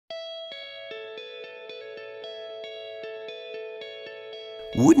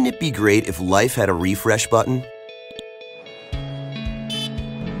Wouldn't it be great if life had a refresh button?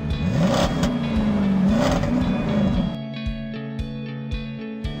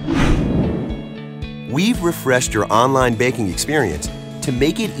 We've refreshed your online banking experience to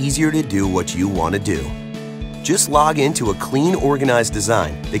make it easier to do what you want to do. Just log into a clean, organized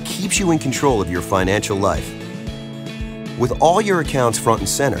design that keeps you in control of your financial life. With all your accounts front and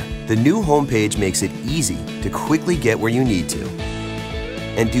center, the new homepage makes it easy to quickly get where you need to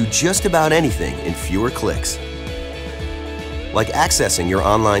and do just about anything in fewer clicks, like accessing your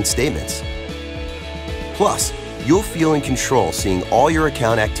online statements. Plus, you'll feel in control seeing all your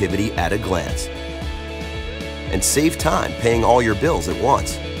account activity at a glance and save time paying all your bills at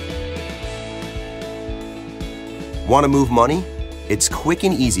once. Want to move money? It's quick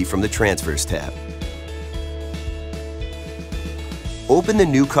and easy from the Transfers tab. Open the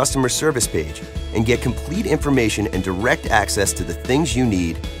new customer service page and get complete information and direct access to the things you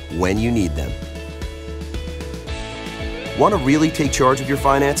need when you need them. Want to really take charge of your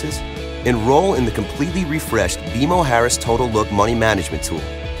finances? Enroll in the completely refreshed BMO Harris Total Look Money Management tool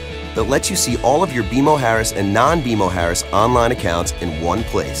that lets you see all of your BMO Harris and non-BMO Harris online accounts in one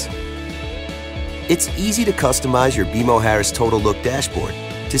place. It's easy to customize your BMO Harris Total Look dashboard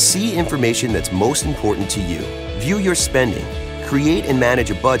to see information that's most important to you, view your spending, create and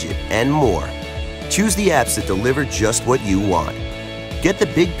manage a budget, and more. Choose the apps that deliver just what you want. Get the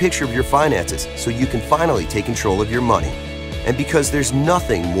big picture of your finances so you can finally take control of your money. And because there's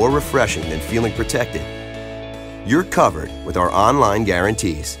nothing more refreshing than feeling protected, you're covered with our online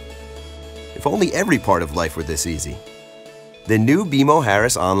guarantees. If only every part of life were this easy. The new BMO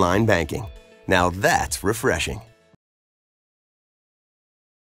Harris Online Banking. Now that's refreshing.